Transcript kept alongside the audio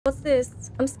What's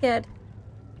this? I'm scared.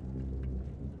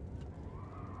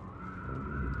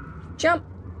 Jump!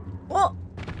 Whoa!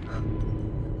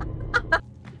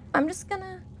 I'm just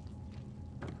gonna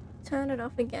turn it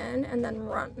off again and then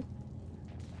run.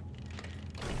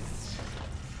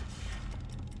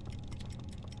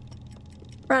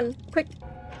 Run, quick.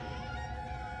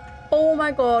 Oh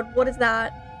my god, what is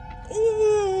that?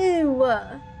 Ew!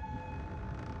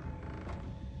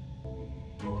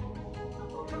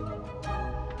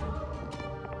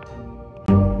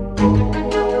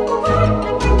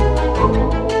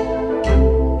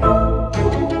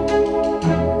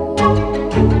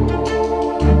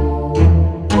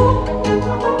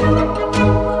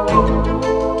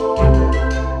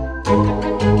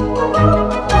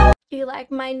 Like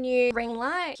my new ring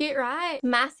light. Cute, right?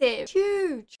 Massive.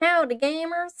 Huge. Howdy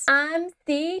gamers. I'm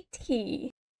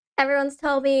Seeteaa. Everyone's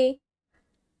told me,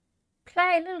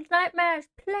 play Little Nightmares.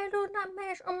 Play Little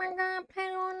Nightmares. Oh my god, play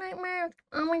Little Nightmares.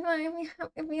 Oh my god,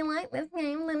 if you like this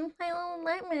game, then play Little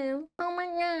Nightmares. Oh my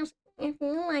gosh. If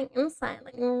you like Inside,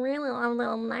 like you really love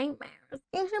Little Nightmares,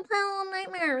 you should play Little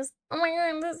Nightmares. Oh my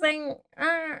god, this thing,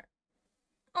 or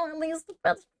at least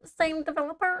the same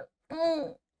developer.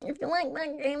 If you like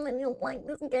that game, then you'll like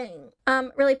this game.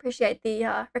 Really appreciate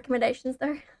the recommendations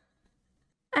though.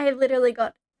 I have literally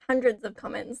got hundreds of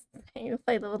comments saying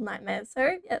play Little Nightmares,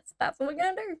 so yes, that's what we're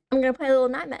gonna do. I'm gonna play Little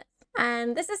Nightmares,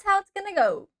 and this is how it's gonna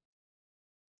go.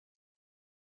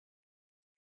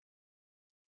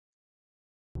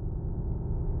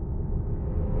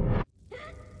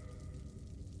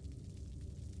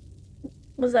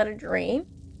 Was that a dream?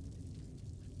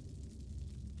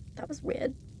 That was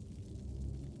weird.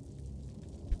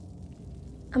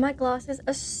 And my glasses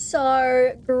are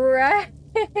so great.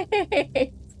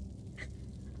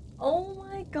 Oh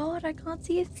my god, I can't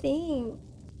see a thing.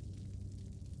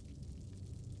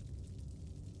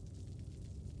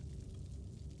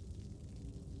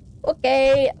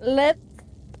 Okay, let's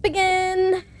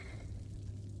begin.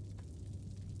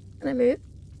 Can I move?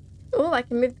 Oh, I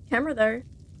can move the camera though.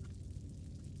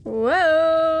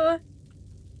 Whoa.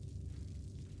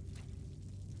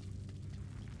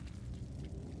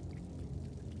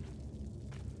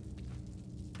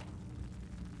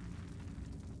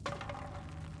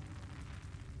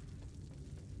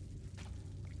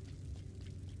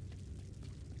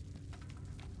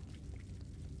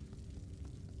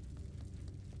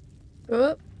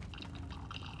 Oh.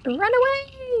 Run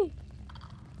away!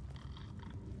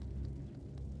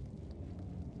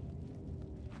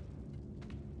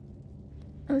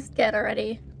 I'm scared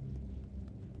already.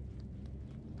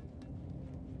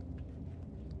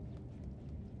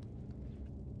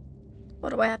 What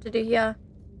do I have to do here?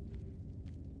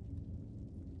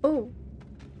 Oh.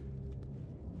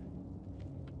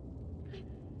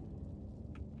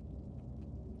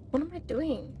 What am I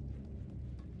doing?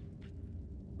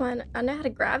 Well, I know how to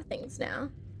grab things now.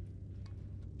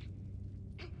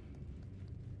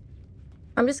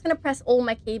 I'm just gonna press all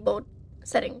my keyboard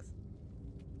settings.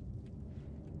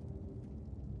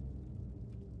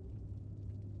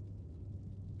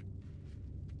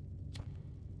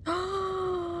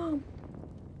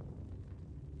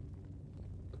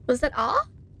 Was that R?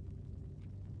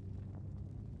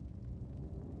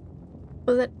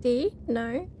 Was that D?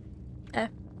 No.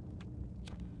 F.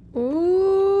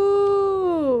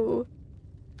 Ooh.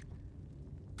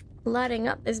 Lighting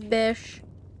up this bish.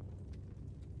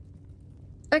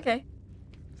 Okay.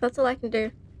 So that's all I can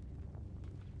do.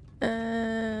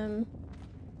 Can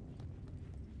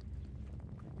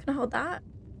I hold that?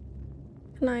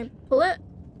 Can I pull it?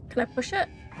 Can I push it?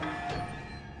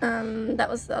 That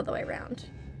was the other way around.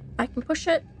 I can push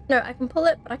it. No, I can pull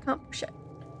it, but I can't push it.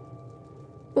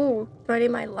 Ooh, do I need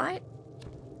my light?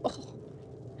 Oh.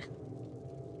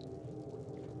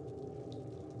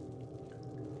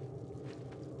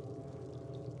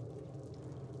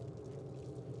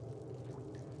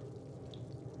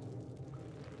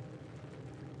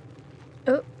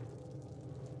 Oh.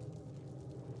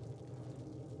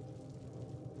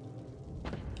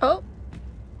 Oh.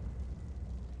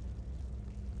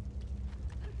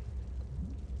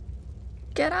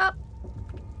 Get up.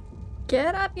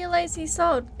 Get up, you lazy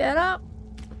soul. Get up.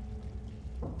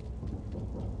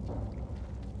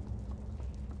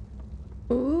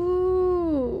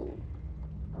 Ooh.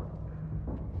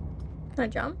 Can I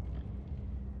jump?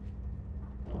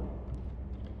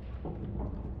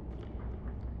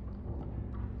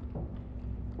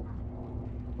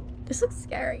 This looks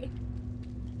scary.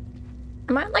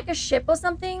 Am I on like a ship or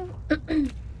something?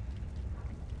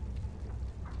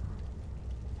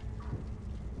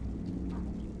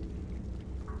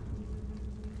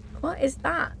 What is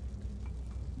that?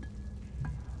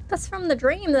 That's from the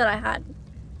dream that I had.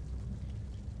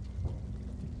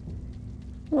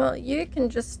 Well, you can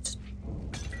just...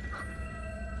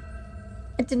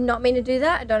 I did not mean to do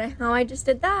that. I don't know how I just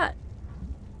did that.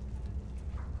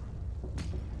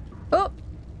 Oh!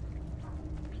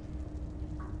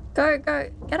 Go, go.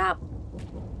 Get up.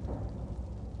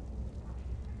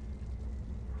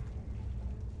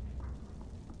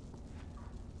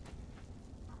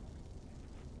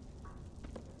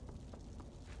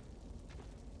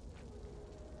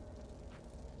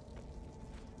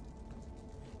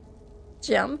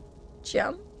 Jump.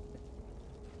 Jump.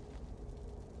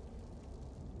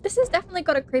 This has definitely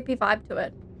got a creepy vibe to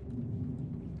it.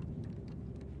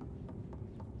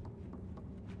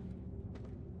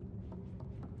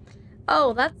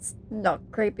 Oh, that's not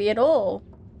creepy at all.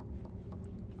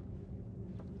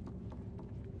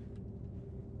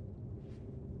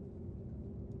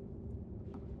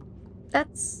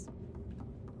 That's...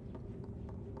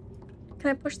 Can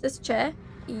I push this chair?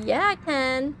 Yeah, I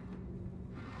can.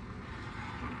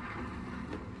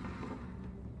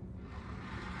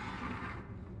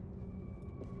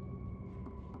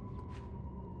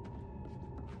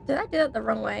 Did I do that the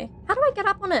wrong way? How do I get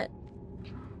up on it?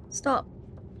 Stop.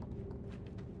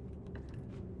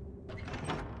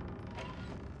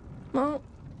 Well,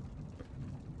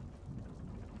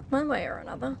 one way or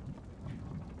another.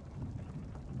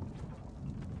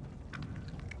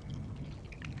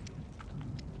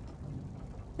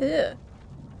 Ew.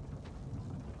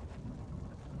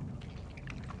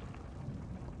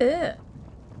 Ew.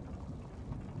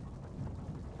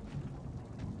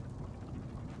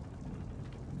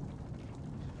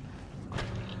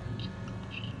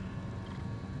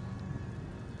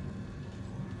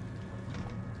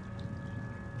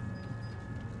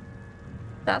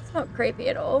 That's not creepy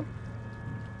at all.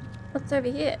 What's over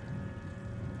here?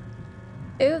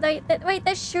 Ew, wait,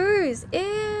 they're shoes. Ew.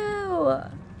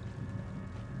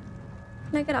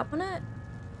 Can I get up on it?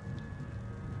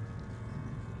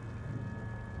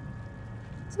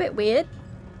 It's a bit weird.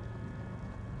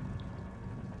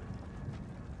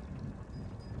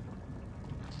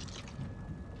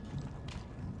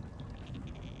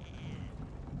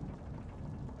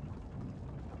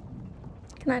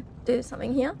 Can I do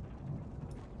something here?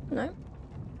 No.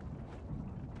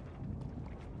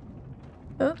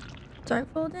 Oh, don't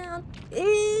fall down.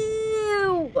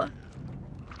 Ew!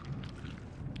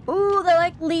 Ooh, they're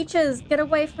like leeches. Get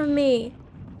away from me.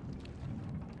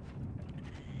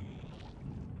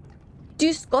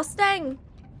 Disgusting.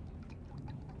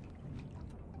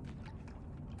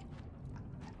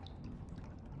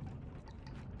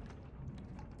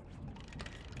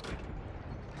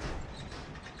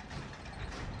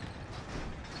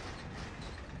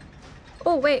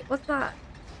 Oh, wait, what's that?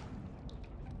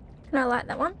 Can I light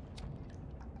that one?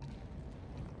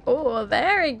 Oh,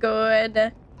 very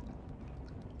good.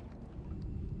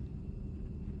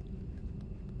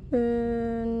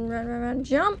 Run,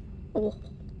 jump. Oh.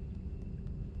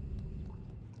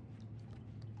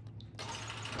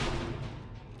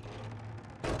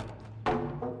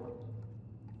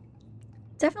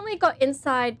 Definitely got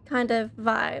inside kind of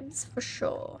vibes for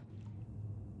sure.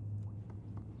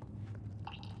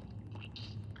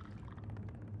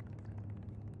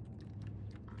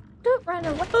 Don't run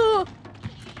away. Oh,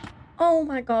 oh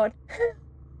my god.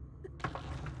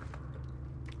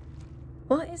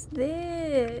 What is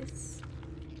this?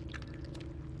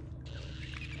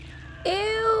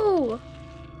 Ew!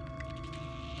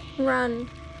 Run.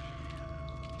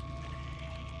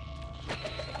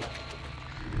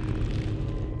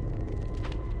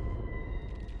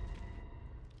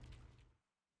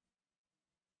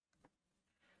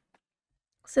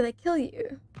 So they kill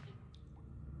you.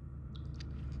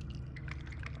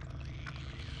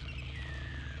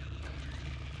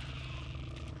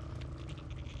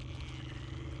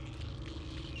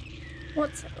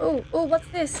 What's... Oh, oh, what's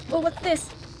this? Oh, what's this?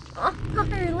 Oh, no,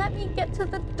 let me get to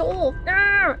the door.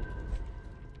 Ah!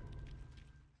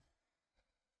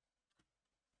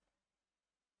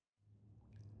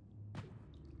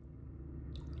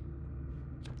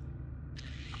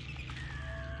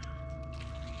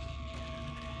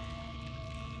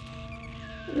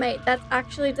 Mate, that's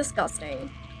actually disgusting.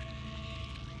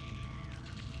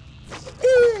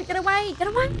 Ew, get away! Get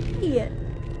away!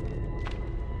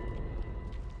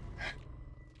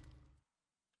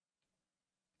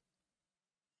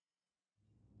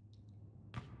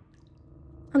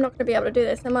 I'm not gonna be able to do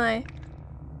this, am I?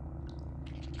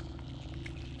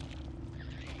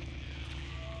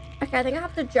 Okay, I think I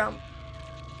have to jump.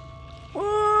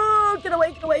 Oh, get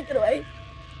away, get away, get away.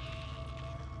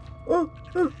 Oh,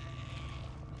 oh.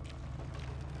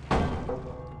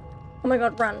 Oh my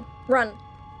god, run, run.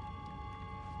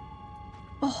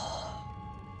 Oh.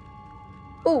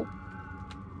 Oh.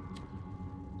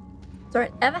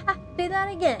 Don't ever have to do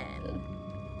that again.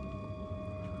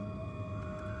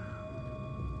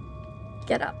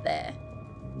 Get up there.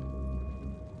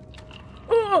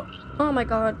 Oh, oh my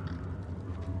god.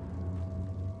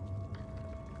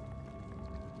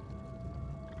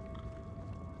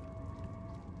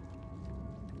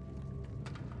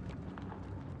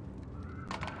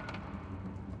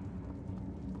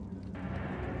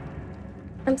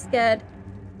 I'm scared.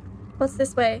 What's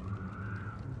this way?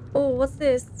 Oh, what's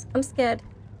this? I'm scared.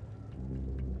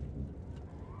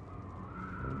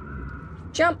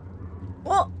 Jump!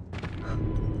 Oh!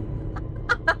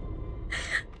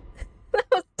 That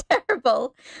was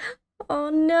terrible. Oh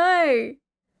no.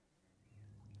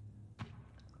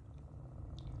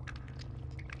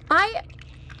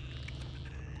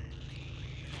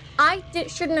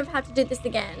 Shouldn't have had to do this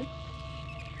again.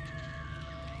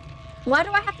 Why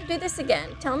do I have to do this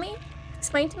again? Tell me.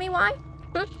 Explain to me why.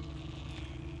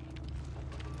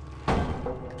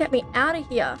 Get me out of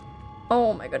here.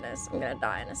 Oh my goodness. I'm gonna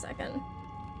die in a second.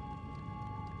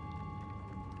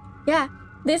 Yeah.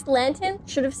 This lantern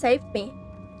should have saved me.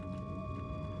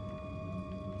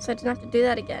 So I didn't have to do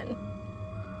that again.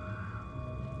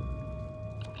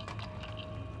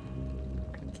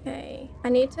 Okay. I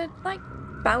need to, like,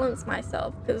 balance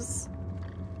myself because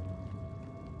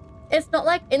it's not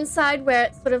like inside where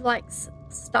it's sort of like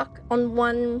stuck on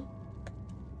one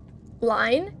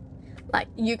line. Like,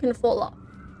 you can fall off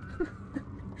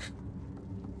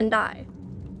and die.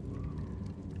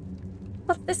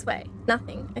 What's this way?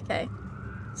 Nothing. Okay.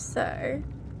 So.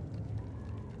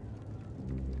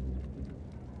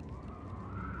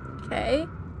 Okay.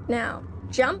 Now,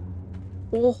 jump.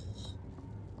 Oh.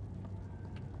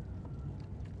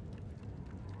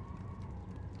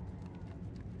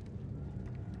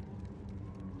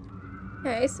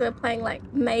 Okay, so we're playing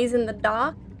like maze in the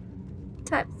dark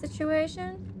type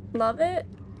situation. Love it.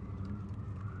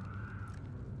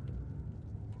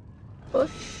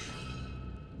 Push.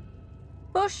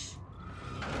 Push.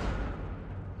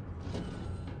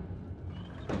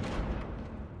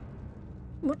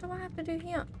 What do I have to do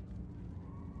here?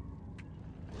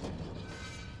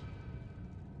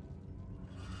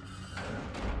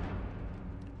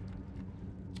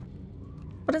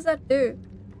 What does that do?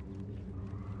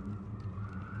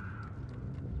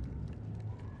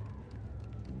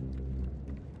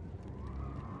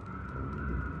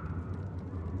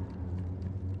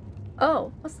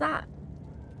 Oh, what's that?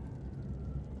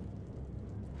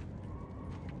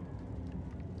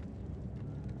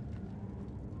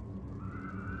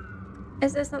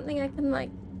 Is there something I can,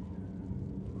 like...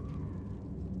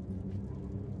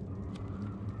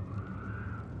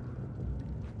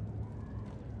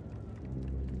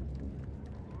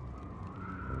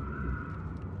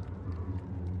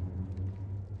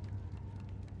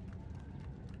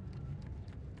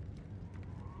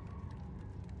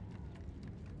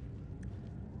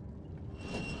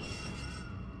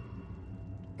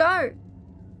 Go!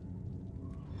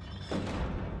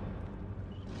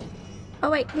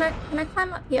 Oh wait, can I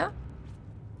climb up here?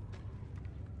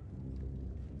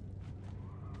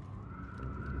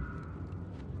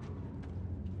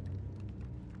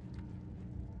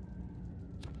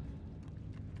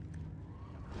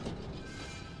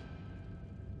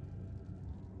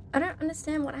 I don't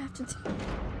understand what I have to do.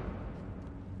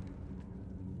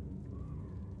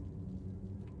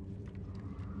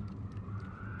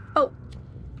 Oh.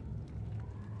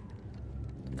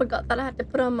 Forgot that I had to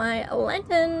put on my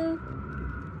lantern.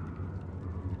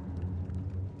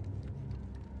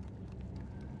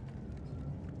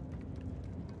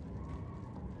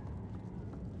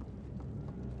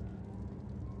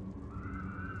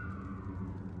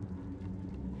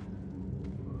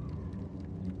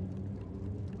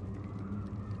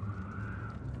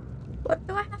 What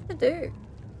do I have to do?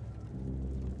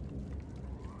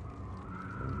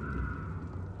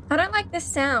 I don't like this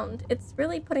sound. It's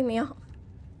really putting me off.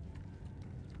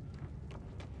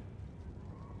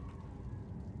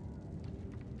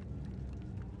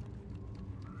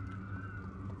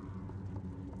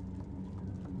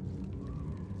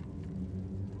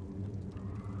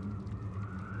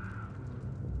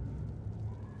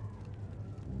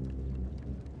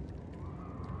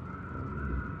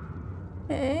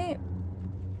 Okay.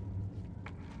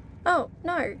 Oh,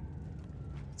 no.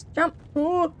 Let's jump.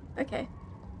 Ooh, okay.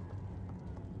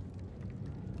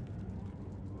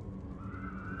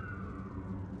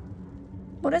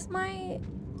 What is my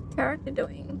character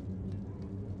doing?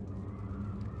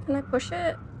 Can I push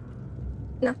it?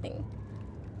 Nothing.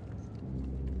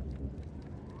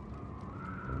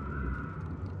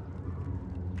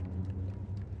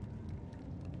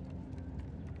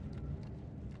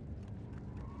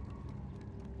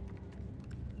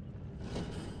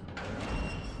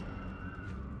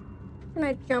 Can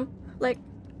I jump, like,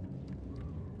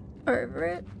 over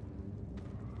it?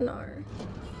 No.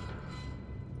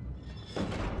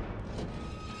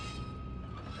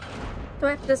 Do I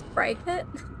have to just break it?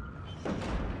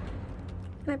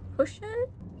 Can I push it?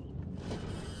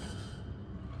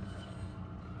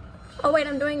 Oh wait,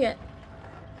 I'm doing it.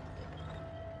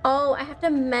 Oh, I have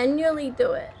to manually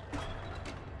do it.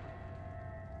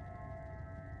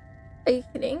 Are you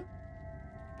kidding?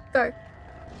 Go.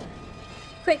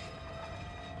 Quick.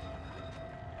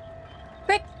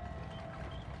 Quick.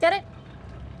 Get it.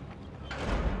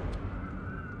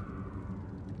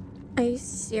 Are you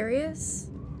serious?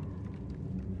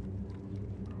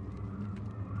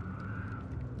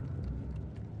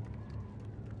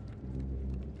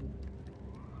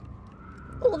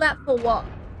 All that for what?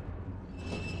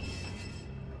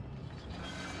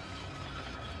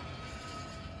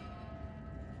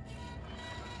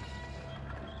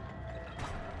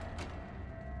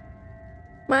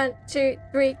 One, two,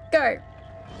 three, go.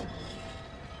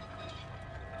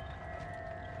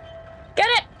 Get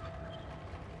it!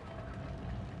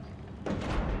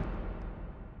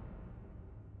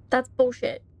 That's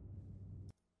bullshit.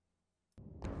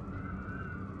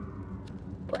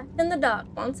 Left in the dark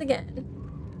once again.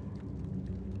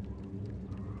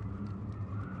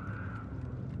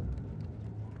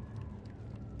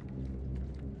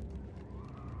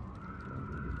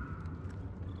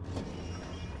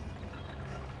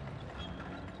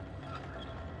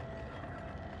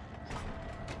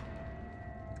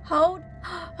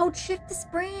 Hold shift to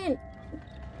sprint.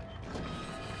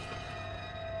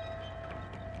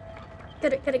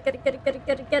 Get it, get it, get it, get it, get it,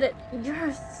 get it, get it.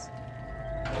 Yes.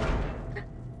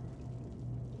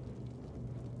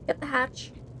 Get the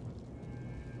hatch.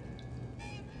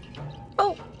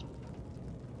 Oh.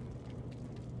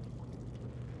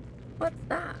 What's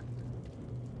that?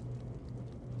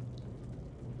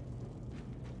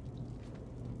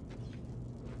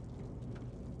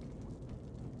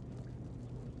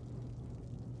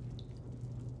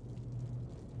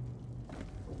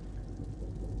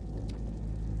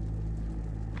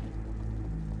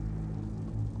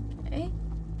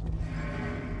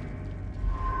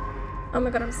 Oh my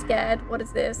god, I'm scared. What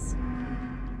is this?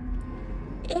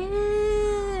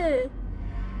 Ew.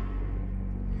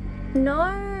 No.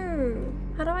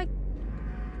 How do I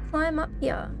climb up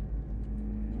here?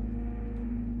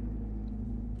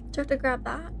 Do I have to grab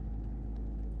that?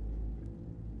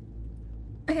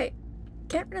 Okay,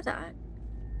 get rid of that.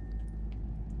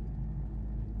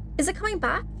 Is it coming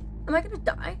back? Am I gonna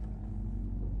die?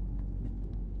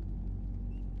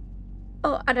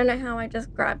 Oh, I don't know how I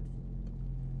just grabbed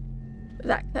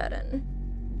that curtain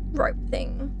rope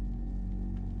thing.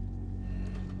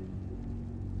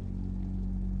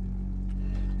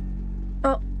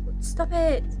 Oh, stop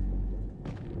it.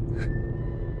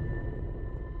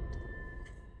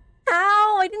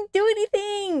 Ow, I didn't do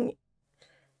anything.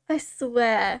 I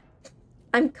swear.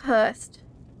 I'm cursed.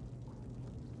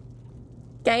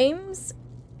 Games?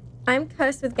 I'm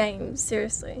cursed with games,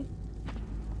 seriously.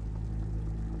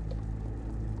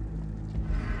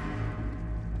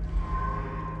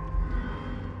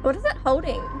 What is it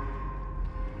holding?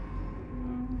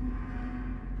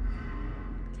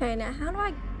 Okay, now how do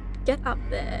I get up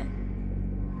there?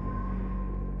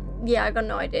 Yeah, I got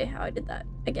no idea how I did that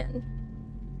again.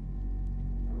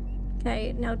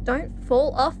 Okay, now don't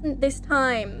fall off this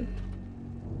time.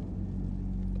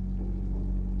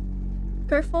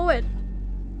 Go forward.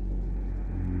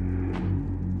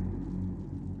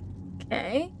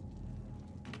 Okay.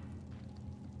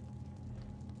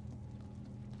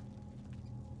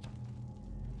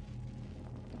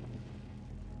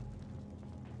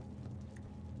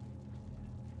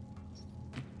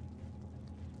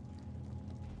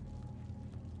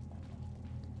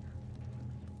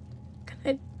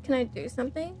 Can I do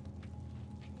something?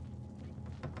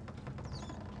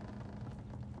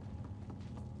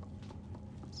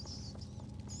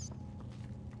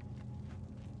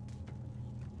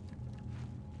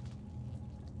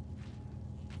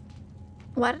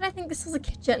 Why did I think this was a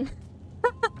kitchen?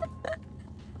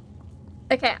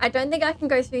 Okay, I don't think I can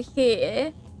go through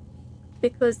here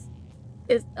because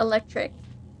it's electric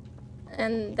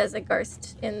and there's a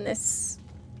ghost in this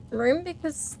room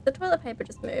because the toilet paper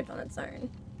just moved on its own.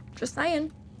 Just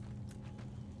saying.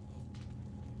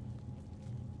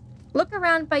 Look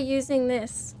around by using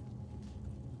this.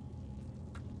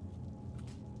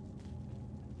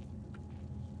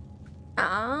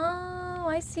 Oh,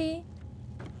 I see.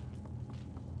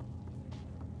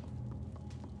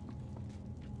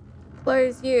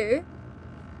 Close you.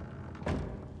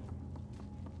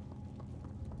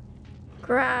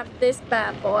 Grab this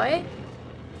bad boy.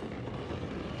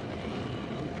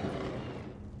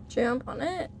 Jump on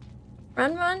it.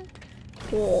 Run, run.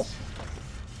 Whoa.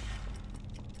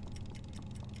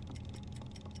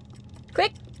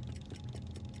 Quick!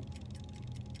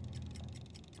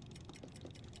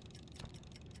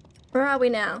 Where are we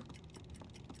now?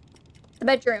 The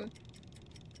bedroom.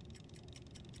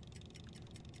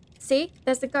 See?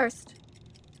 There's the ghost.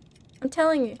 I'm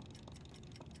telling you.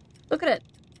 Look at it.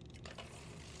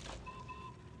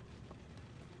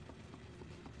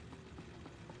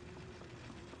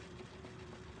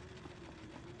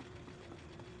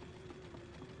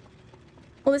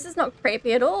 Well, this is not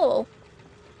creepy at all.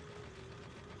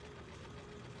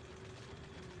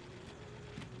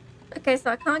 Okay,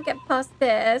 so I can't get past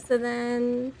there, so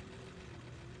then...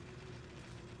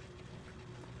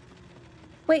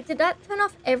 Wait, did that turn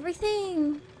off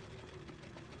everything?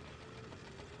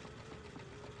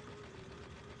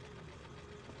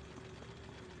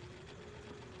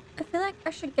 I feel like I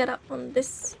should get up on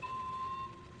this.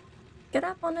 Get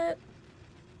up on it.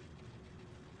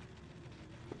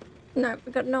 No,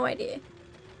 we got no idea.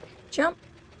 Jump.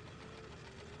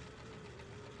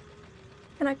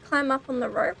 Can I climb up on the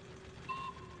rope?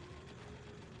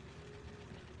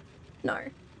 No.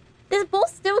 This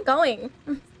ball's still going.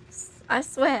 I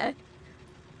swear.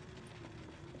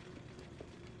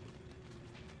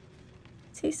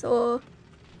 Seesaw.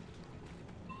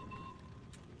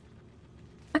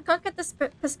 I can't get the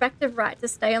perspective right to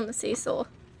stay on the seesaw.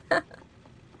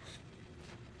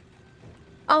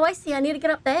 Oh, I see. I need to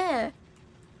get up there.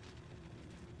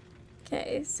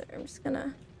 Okay, so I'm just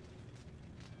gonna...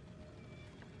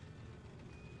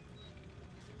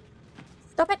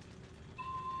 Stop it.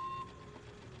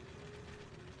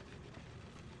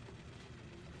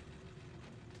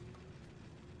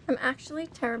 I'm actually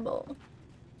terrible.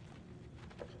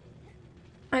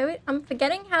 I'm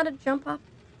forgetting how to jump up.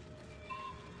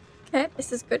 Okay,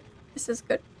 this is good. This is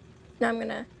good. Now I'm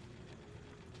gonna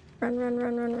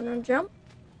run, jump.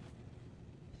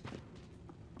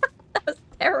 That was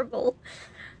terrible.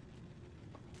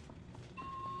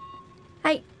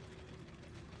 Hey.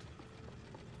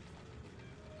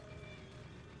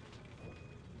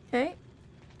 Okay.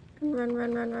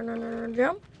 Run,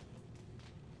 jump.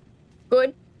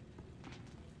 Good.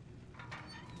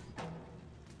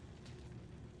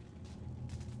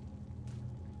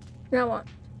 Now what?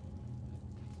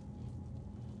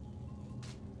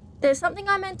 There's something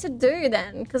I meant to do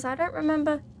then, because I don't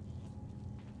remember.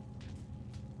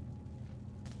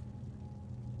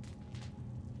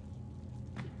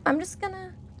 I'm just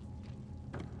gonna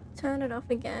turn it off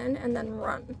again and then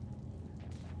run.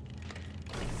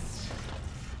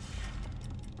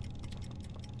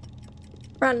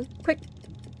 Run, quick.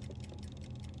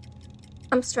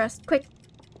 I'm stressed, quick.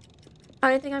 I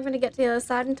don't think I'm gonna get to the other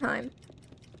side in time.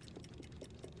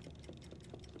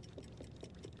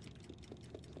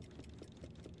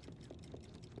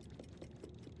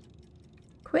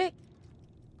 Quick.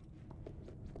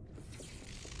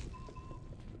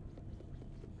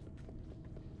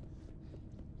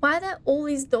 Why are there all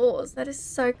these doors? That is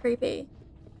so creepy.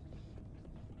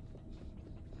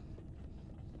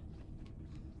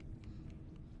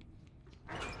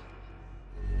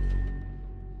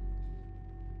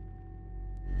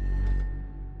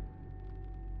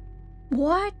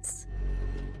 What?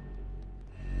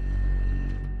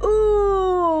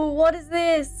 Ooh, what is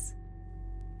this?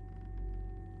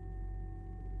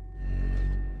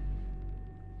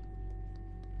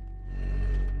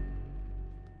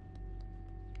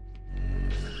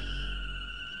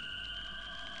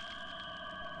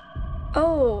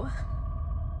 Oh.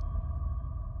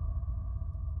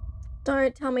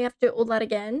 Don't tell me I have to do all that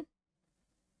again.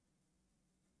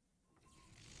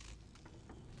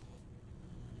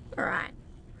 Alright.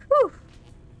 Whew.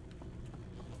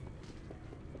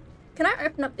 Can I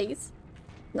open up these?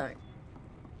 No.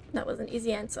 That was an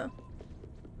easy answer.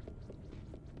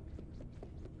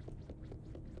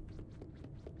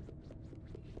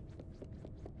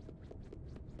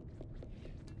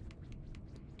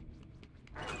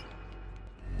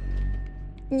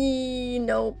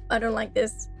 Nope, I don't like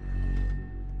this.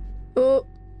 Oh.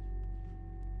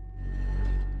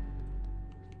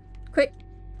 Quick.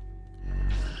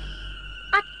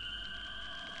 Ah.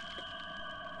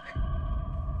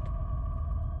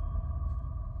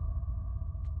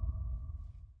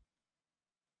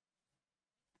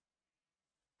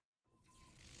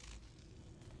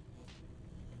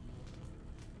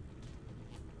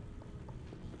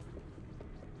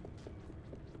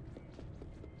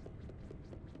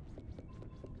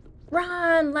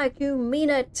 Run like you mean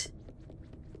it.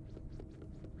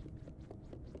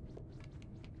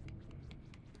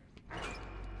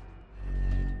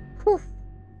 Whew.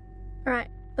 Alright,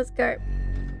 let's go.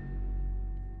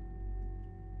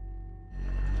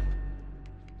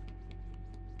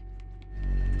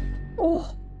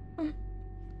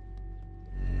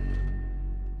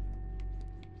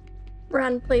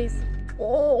 Run, please.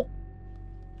 Oh.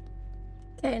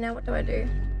 Okay, now what do I do?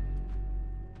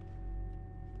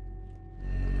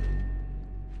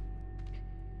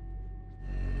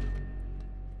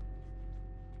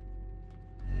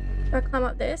 Do I climb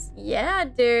up this? Yeah, I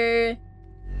do.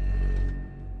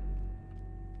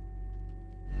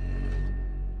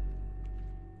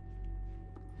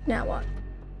 Now what?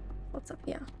 What's up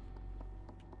here?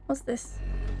 What's this?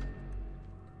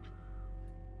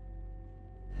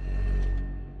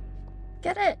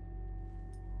 Get it!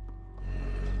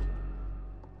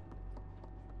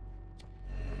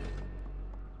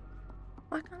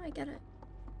 Why can't I get it?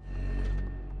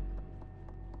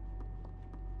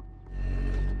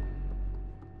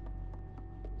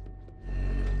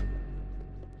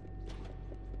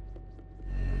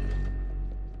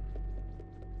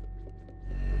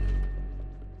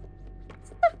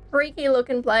 It's a freaky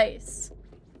looking place.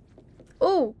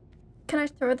 Oh, can I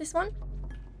throw this one?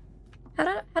 How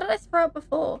did I throw it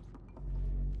before?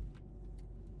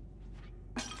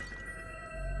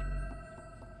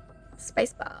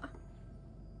 Spacebar.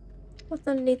 What's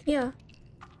underneath here?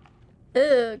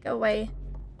 Ugh, go away.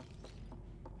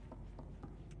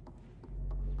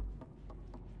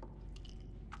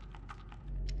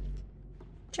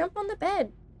 Jump on the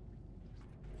bed.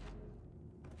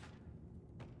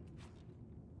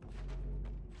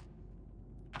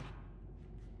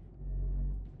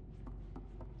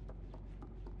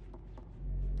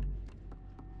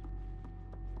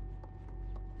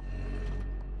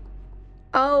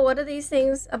 Oh, what are these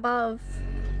things above?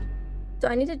 Do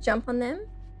I need to jump on them?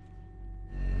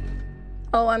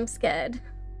 Oh, I'm scared.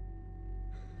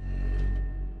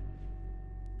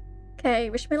 Okay,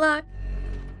 wish me luck.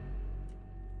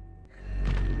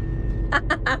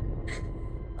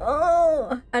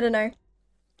 Oh, I don't know.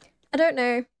 I don't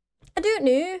know. I don't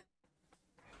know.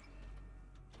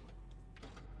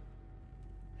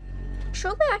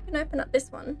 Surely I can open up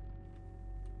this one.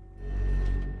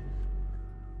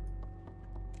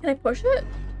 Can I push it?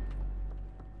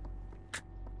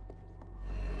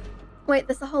 Wait,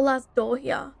 there's a whole last door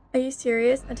here. Are you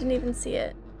serious? I didn't even see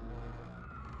it.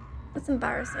 That's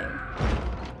embarrassing.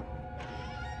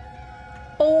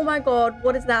 Oh my god,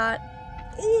 what is that?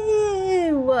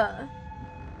 Ew!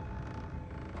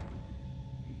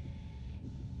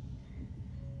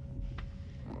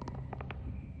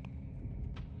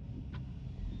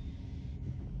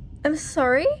 I'm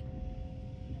sorry?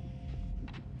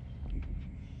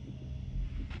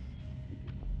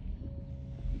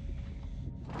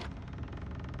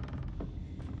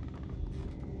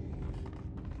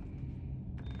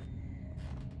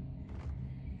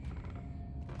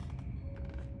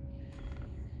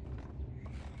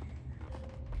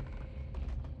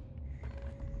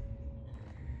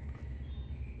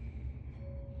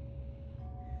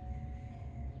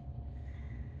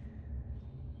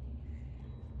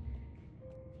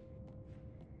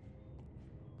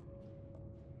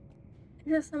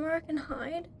 Is there somewhere I can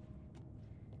hide?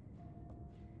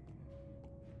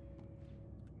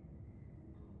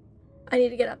 I need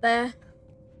to get up there.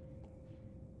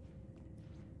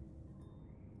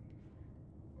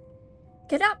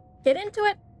 Get up! Get into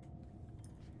it!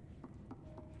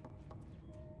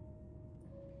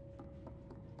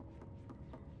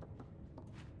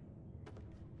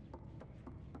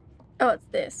 Oh, it's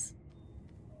this.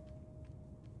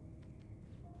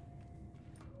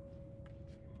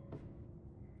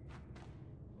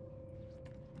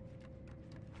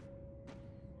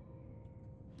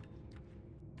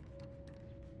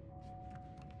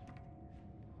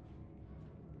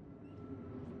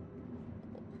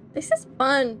 This is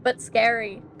fun, but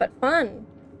scary. But fun.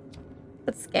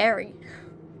 But scary.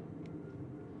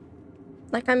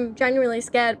 Like, I'm genuinely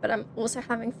scared, but I'm also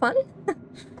having fun. I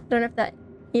don't know if that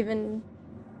even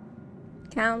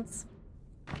counts.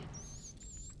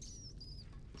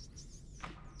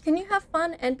 Can you have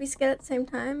fun and be scared at the same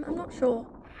time? I'm not sure.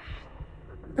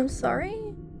 I'm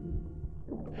sorry?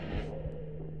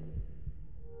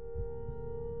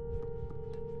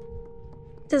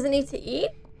 Does it need to eat?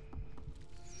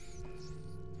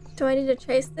 Do I need to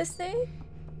chase this thing?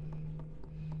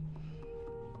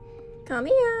 Come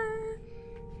here.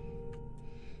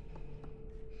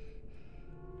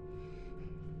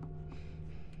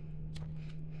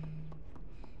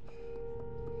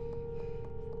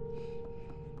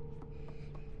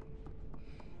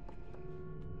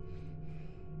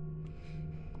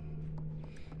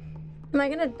 Am I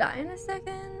gonna die in a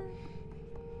second?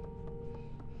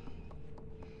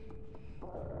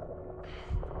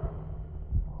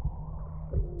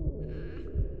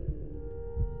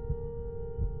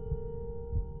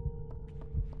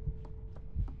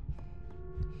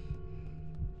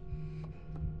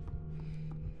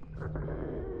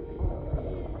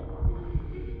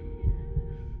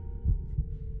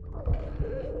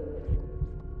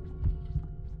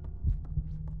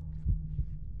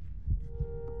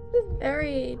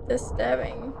 Very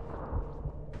disturbing.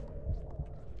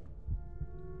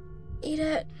 Eat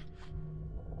it.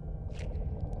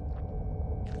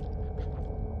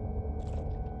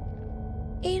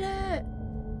 Eat it.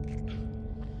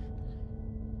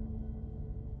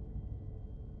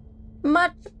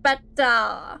 Much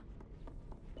better.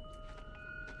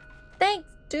 Thanks,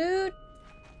 dude.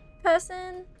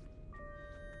 Person.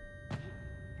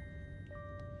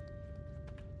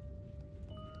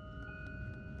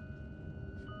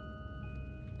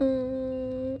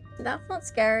 That's not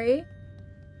scary.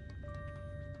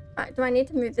 Right, do I need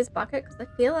to move this bucket? Because I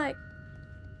feel like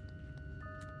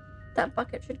that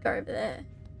bucket should go over there.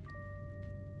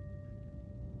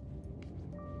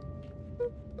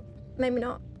 Maybe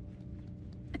not.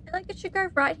 I feel like it should go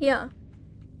right here.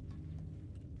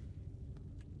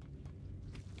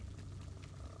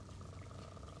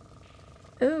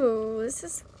 Ooh, this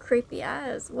is creepy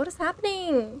as. What is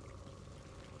happening?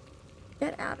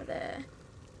 Get out of there.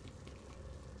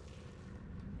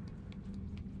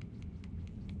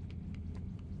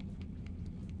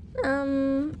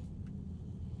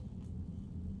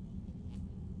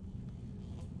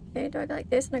 Okay, do I go like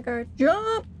this and I go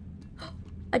jump?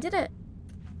 I did it.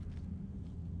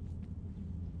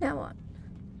 Now what?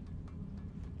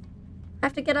 I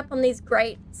have to get up on these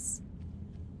grates.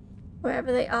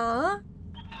 Wherever they are.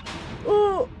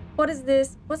 Ooh, what is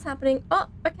this? What's happening? Oh,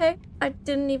 okay. I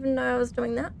didn't even know I was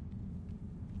doing that.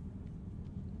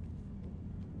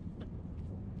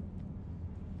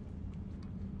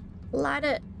 Light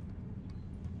it.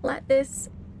 Light this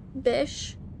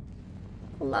bish.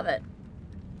 Love it.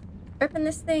 Open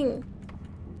this thing.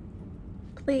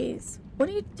 Please. What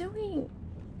are you doing?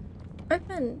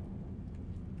 Open.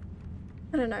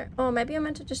 I don't know. Oh, maybe I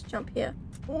meant to just jump here.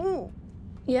 Ooh.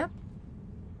 Yep.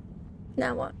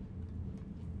 Now what?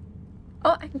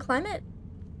 Oh, I can climb it.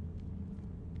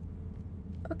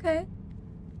 Okay.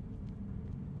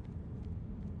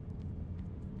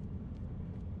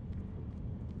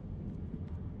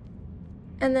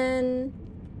 And then...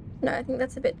 No, I think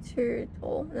that's a bit too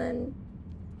tall. And then...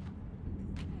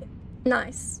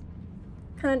 Nice.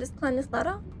 Can I just climb this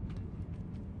ladder?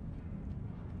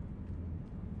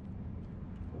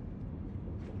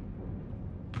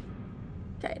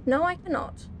 Okay, no I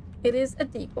cannot. It is a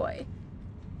decoy.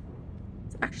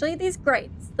 It's actually these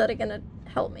grates that are gonna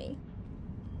help me.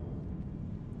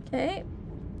 Okay.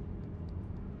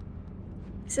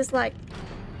 This is like...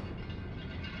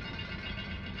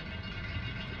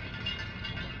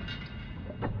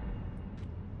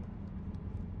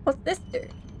 What's this do?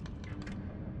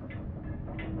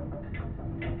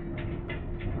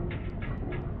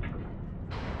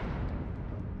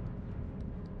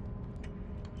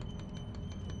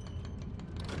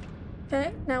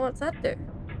 Okay, now what's that do?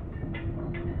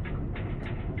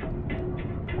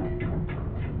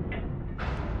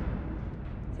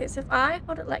 Okay, so if I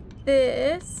hold it like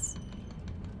this...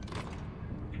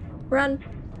 Run.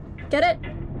 Get it?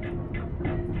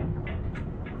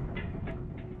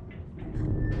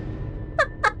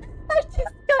 I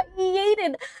just got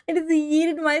yeeted. I just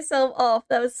yeeted myself off.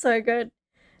 That was so good.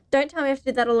 Don't tell me I have to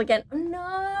do that all again. Oh,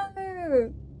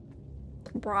 no.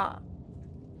 Bruh.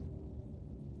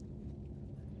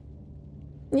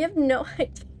 You have no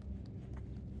idea.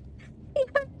 You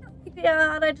have no idea how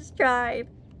hard I just tried.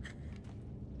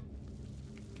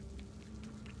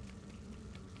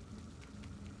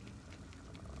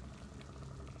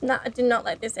 No, I do not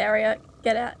like this area.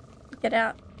 Get out. Get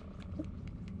out.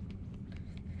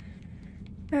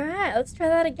 Alright, let's try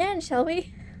that again, shall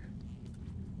we?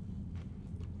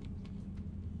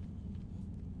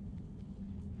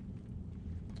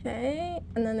 Okay,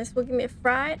 and then this will give me a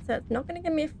fright, so it's not going to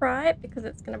give me a fright because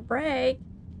it's going to break.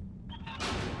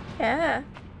 Yeah.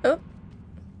 Oh.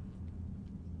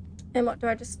 And what, do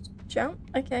I just jump?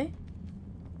 Okay.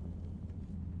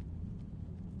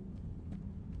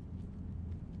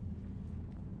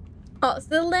 Oh, so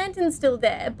the lantern's still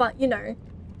there, but, you know,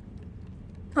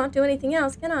 can't do anything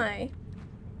else, can I?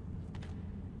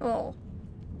 Oh.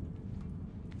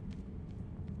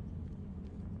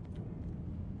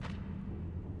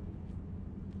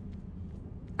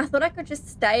 I thought I could just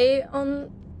stay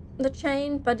on the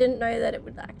chain, but I didn't know that it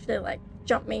would actually, like,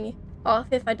 jump me off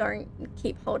if I don't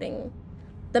keep holding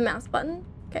the mouse button.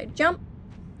 Okay, jump.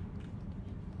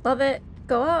 Love it.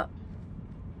 Go up.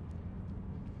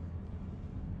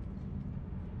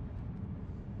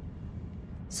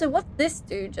 So what's this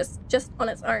do? Just on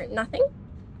its own? Nothing?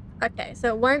 Okay,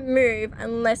 so it won't move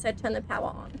unless I turn the power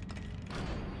on.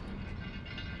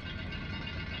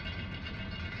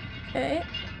 Okay.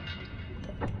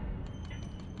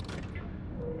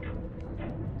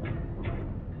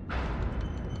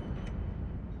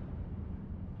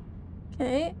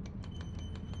 Okay.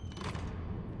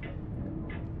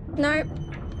 Nope.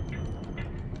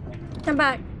 Come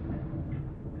back.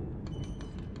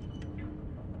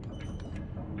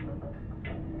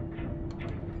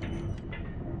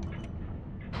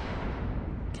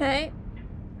 Okay.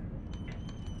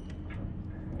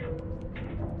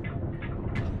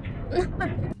 No.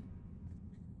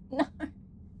 No.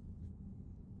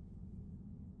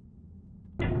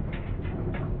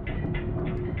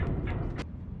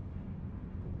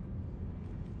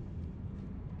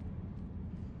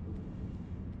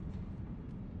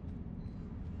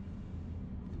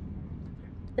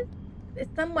 There's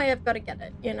some way I've got to get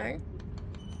it, you know?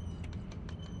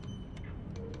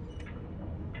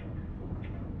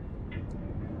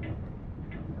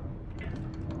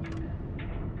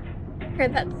 Okay,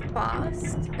 that's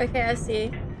fast. Okay, I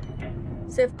see.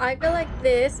 So if I go like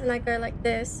this, and I go like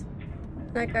this,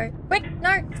 and I go, quick,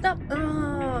 no, stop.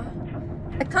 Oh,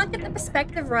 I can't get the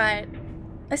perspective right.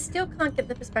 I still can't get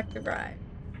the perspective right.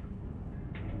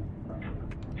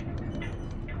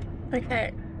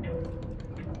 Okay.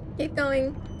 Keep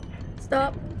going.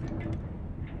 Stop.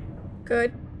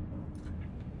 Good.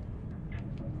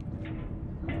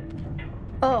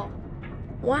 Oh.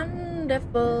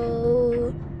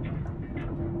 Wonderful.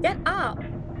 Get up.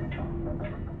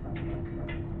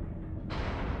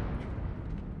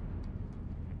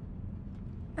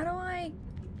 How do I...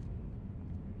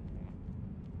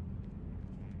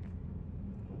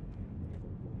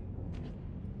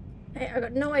 Hey, I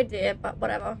got no idea, but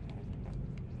whatever.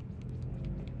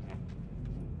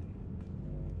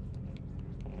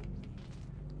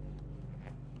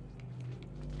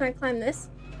 Can I climb this?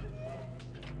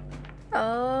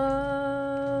 Oh.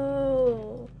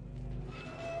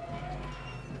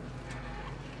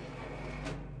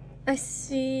 I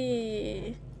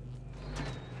see.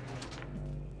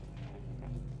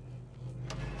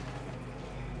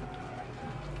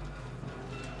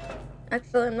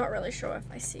 Actually, I'm not really sure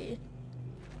if I see.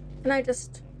 Can I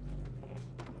just...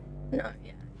 No,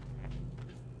 yeah.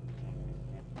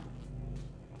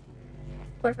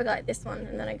 What if I go like this one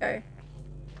and then I go...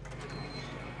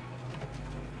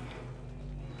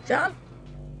 Jump!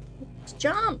 Just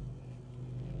jump!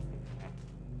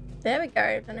 There we go.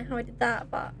 I don't know how I did that,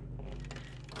 but...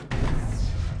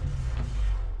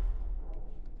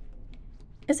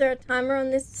 Is there a timer on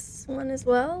this one as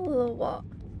well, or what?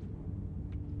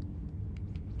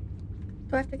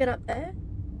 Do I have to get up there?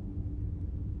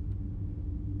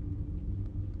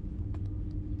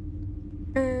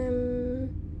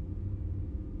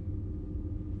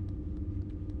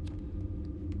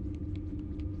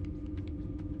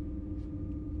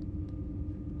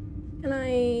 Can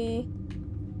I...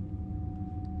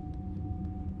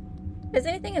 Is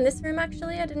there anything in this room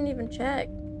actually? I didn't even check.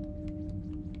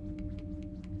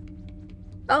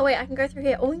 Oh wait, I can go through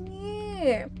here. Oh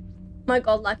yeah! My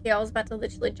god, lucky, I was about to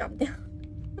literally jump down.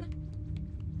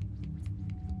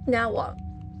 Now what?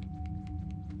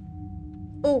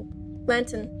 Oh,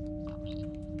 lantern.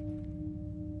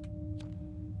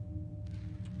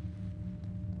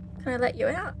 Can I let you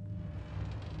out?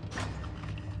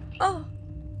 Oh!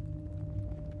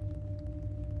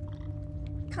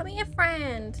 Come here,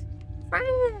 friend!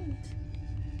 Friend!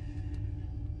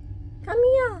 Come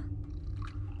here!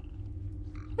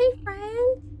 Hey,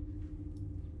 friend!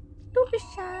 Don't be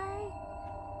shy!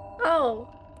 Oh!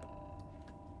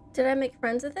 Did I make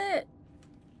friends with it?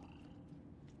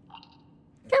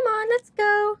 Come on, let's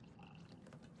go!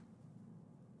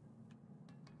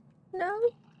 No?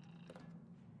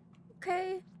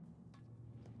 Okay.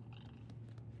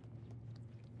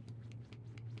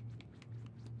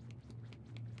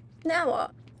 Now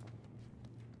what?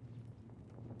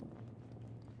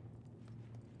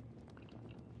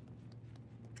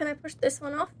 Can I push this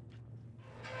one off?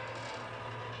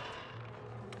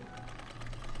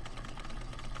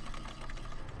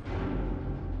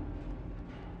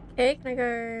 Okay, can I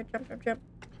go jump, jump, jump?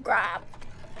 Grab!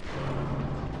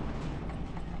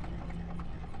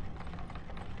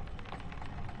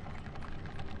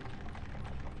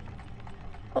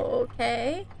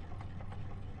 Okay.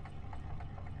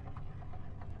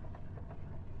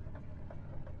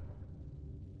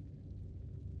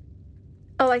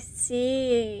 Oh, I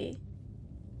see.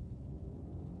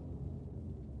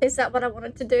 Is that what I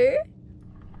wanted to do?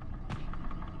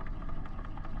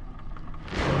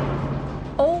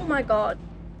 Oh my god.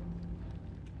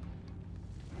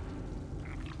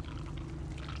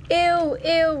 Ew,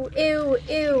 ew, ew,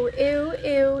 ew, ew,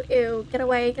 ew, ew. Get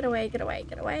away, get away, get away,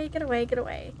 get away, get away, get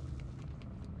away.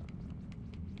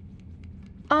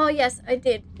 Oh, yes, I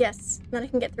did. Yes. Then I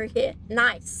can get through here.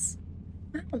 Nice.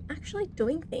 Wow, I'm actually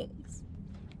doing things.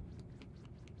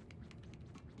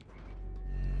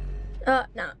 No.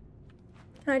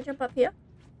 Can I jump up here?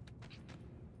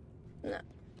 No.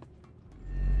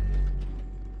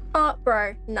 Oh,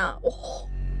 bro, no. Oh.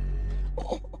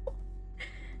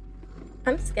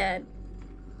 I'm scared.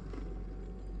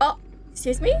 Oh,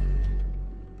 excuse me?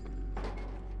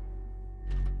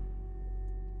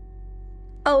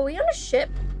 Oh, are we on a ship?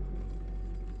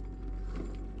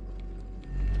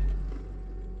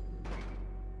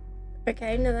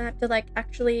 Okay, now I have to like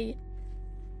actually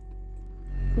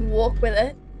walk with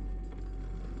it.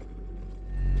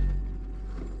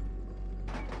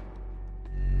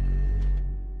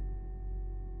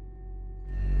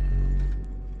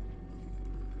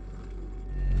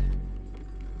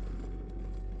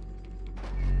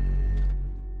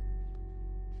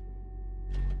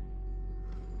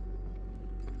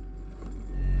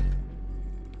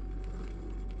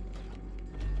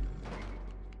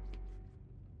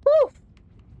 Woo!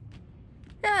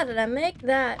 How did I make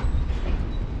that?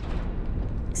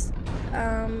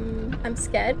 I'm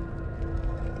scared.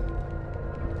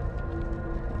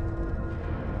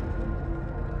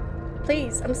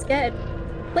 Please, I'm scared.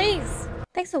 Please!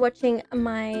 Thanks for watching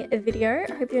my video.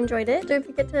 I hope you enjoyed it. Don't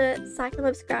forget to like and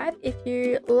subscribe if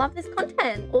you love this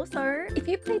content. Also, if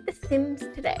you played The Sims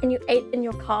today and you ate in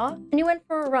your car and you went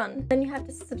for a run, then you have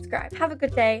to subscribe. Have a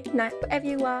good day, night, wherever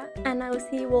you are, and I will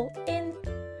see you all in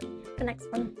the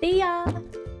next one. See ya!